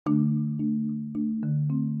Okay,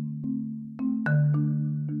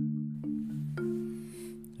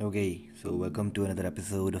 so welcome to another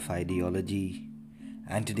episode of Ideology,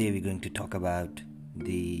 and today we're going to talk about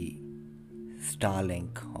the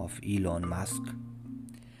Starlink of Elon Musk.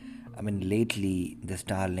 Lately the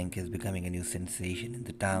Starlink is becoming a new sensation in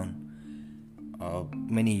the town.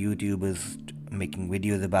 Many YouTubers making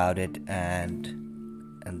videos about it, and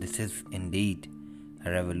this is indeed a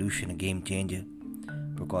revolution, a game changer.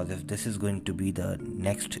 Because if this is going to be the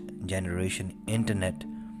next generation internet,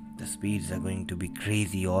 the speeds are going to be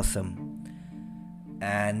crazy awesome.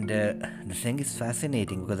 And the thing is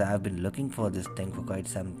fascinating because I've been looking for this thing for quite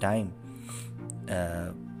some time.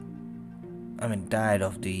 uh, Tired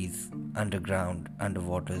of these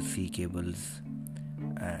underwater sea cables,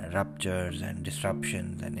 ruptures and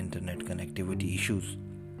disruptions and internet connectivity issues.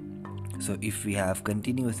 So if we have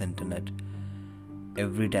continuous internet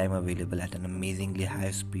every time available at an amazingly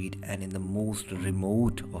high speed and in the most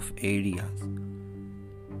remote of areas,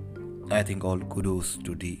 I think all kudos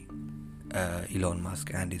to the Elon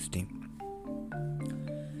Musk and his team.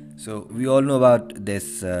 So we all know about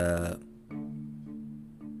this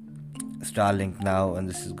Starlink now, and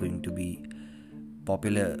this is going to be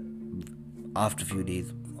popular after a few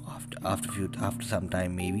days, after some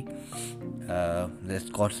time maybe. This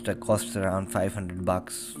costs around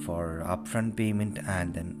 $500 for upfront payment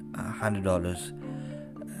and then $100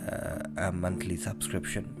 a monthly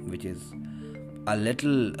subscription, which is a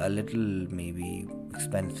little maybe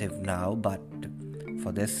expensive now, but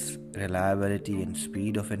for this reliability and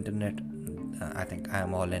speed of internet, I think I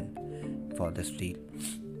am all in for this deal.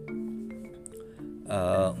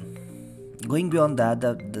 Going beyond that,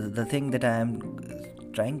 the thing that I am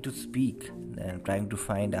trying to speak and trying to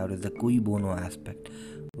find out is the cui bono aspect.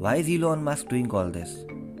 Why is Elon Musk doing all this?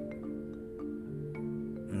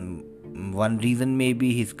 One reason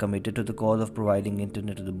maybe he's committed to the cause of providing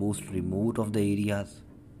internet to the most remote of the areas.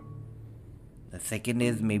 The second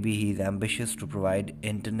is maybe he's ambitious to provide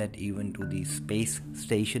internet even to the space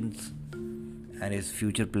stations and his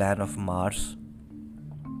future plan of Mars.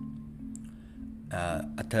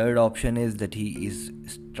 A third option is that he is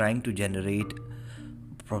trying to generate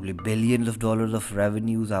probably billions of dollars of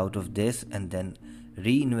revenues out of this and then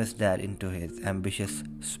reinvest that into his ambitious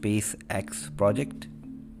SpaceX project.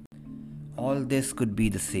 All this could be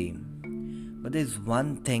the same, but there's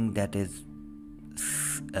one thing that is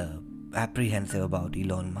apprehensive about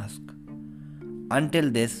Elon Musk. Until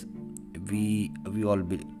this, we all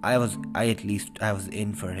I was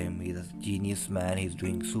in for him. He's a genius man. He's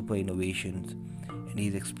doing super innovations and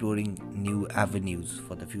he's exploring new avenues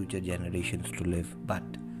for the future generations to live. But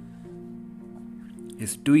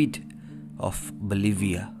his tweet of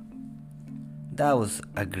Bolivia, that was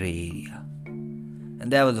a gray area, and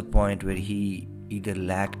there was a point where he either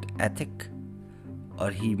lacked ethic or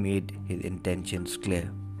he made his intentions clear.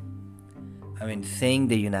 Saying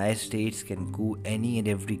the United States can coup any and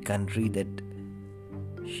every country that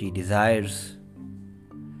she desires,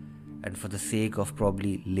 and for the sake of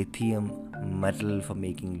probably lithium metal for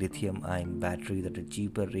making lithium ion batteries at a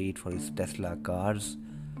cheaper rate for his Tesla cars,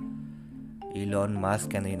 Elon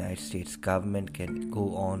Musk and the United States government can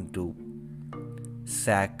go on to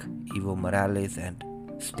sack Evo Morales and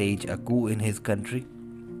stage a coup in his country.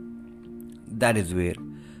 That is where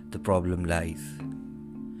the problem lies.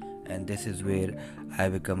 And this is where I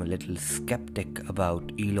become a little skeptic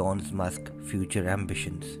about Elon Musk's future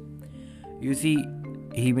ambitions. You see,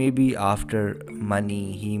 he may be after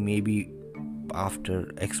money, he may be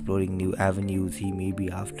after exploring new avenues, he may be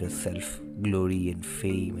after self-glory and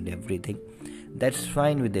fame and everything. That's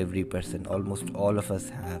fine with every person. Almost all of us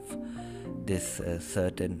have this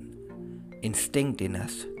certain instinct in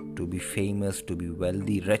us to be famous, to be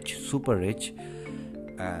wealthy, rich, super rich,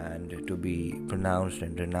 and to be pronounced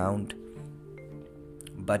and renowned.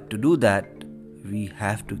 But to do that, we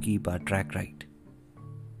have to keep our track right.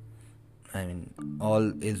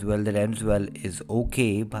 All is well that ends well is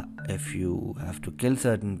okay, but if you have to kill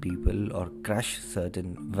certain people or crush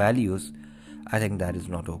certain values, I think that is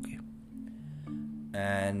not okay.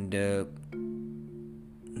 And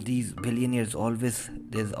these billionaires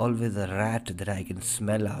there's always a rat that I can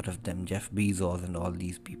smell out of them, Jeff Bezos and all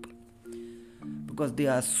these people, because they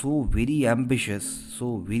are so very ambitious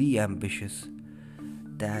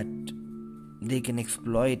that they can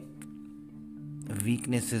exploit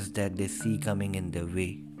weaknesses that they see coming in their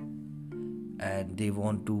way, and they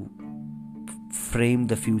want to frame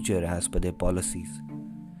the future as per their policies.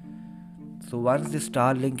 So once the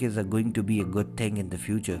Starlink is going to be a good thing in the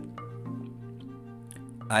future,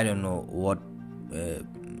 I don't know what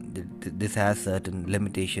this has certain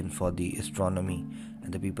limitation for the astronomy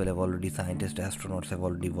and the people have already, scientists, astronauts have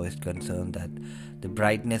already voiced concern that the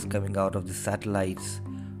brightness coming out of the satellites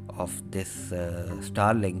of this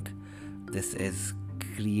Starlink, this is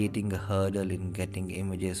creating a hurdle in getting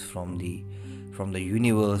images from the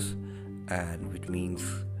universe, and which means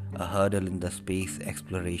a hurdle in the space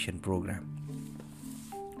exploration program.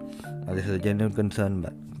 Now, this is a genuine concern,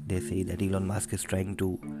 but they say that Elon Musk is trying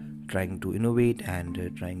to innovate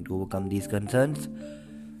and trying to overcome these concerns.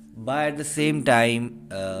 But at the same time,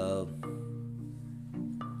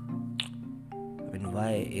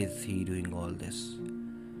 why is he doing all this?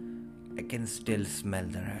 I can still smell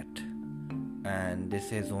the rat, and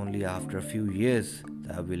this is only after a few years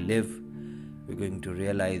that we live. We're going to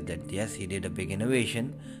realize that yes, he did a big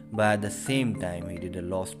innovation, but at the same time, he did a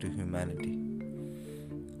loss to humanity.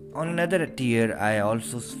 On another tier, I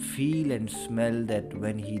also feel and smell that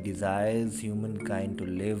when he desires humankind to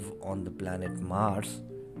live on the planet Mars,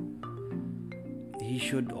 he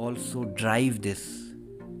should also drive this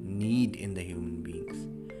need in the human beings.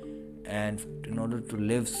 And in order to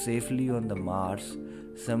live safely on the Mars,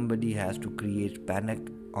 somebody has to create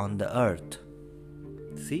panic on the Earth.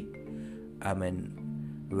 See?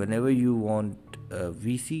 Whenever you want,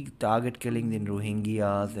 we see target killings in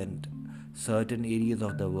Rohingyas and certain areas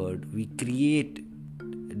of the world. We create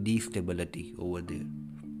destability over there,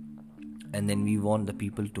 and then we want the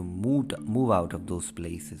people to move out of those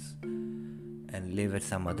places and live at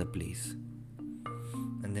some other place,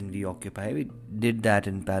 and then we occupy. We did that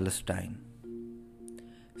in Palestine.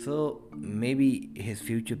 So maybe his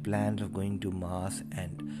future plans of going to Mars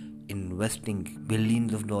and investing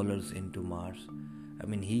billions of dollars into Mars,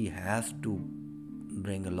 he has to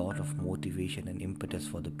bring a lot of motivation and impetus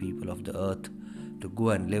for the people of the earth to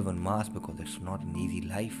go and live on Mars, because it's not an easy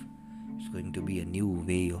life. It's going to be a new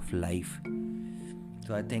way of life.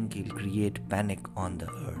 So I think he'll create panic on the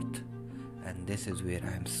earth, and this is where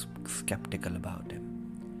I'm skeptical about him.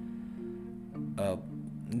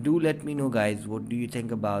 Do let me know, guys, what do you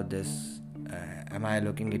think about this? Am I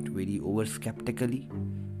looking at very over skeptically?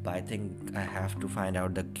 But I think I have to find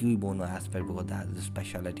out the cui bono aspect, because that's the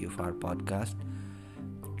specialty of our podcast.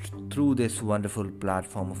 Through this wonderful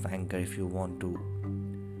platform of Anchor, if you want to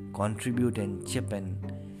contribute and chip and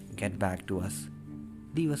get back to us,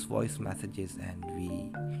 leave us voice messages and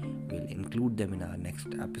we will include them in our next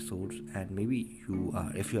episodes. And maybe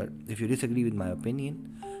if you disagree with my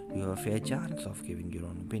opinion, you have a fair chance of giving your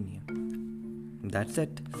own opinion. That's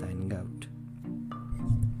it. Signing out.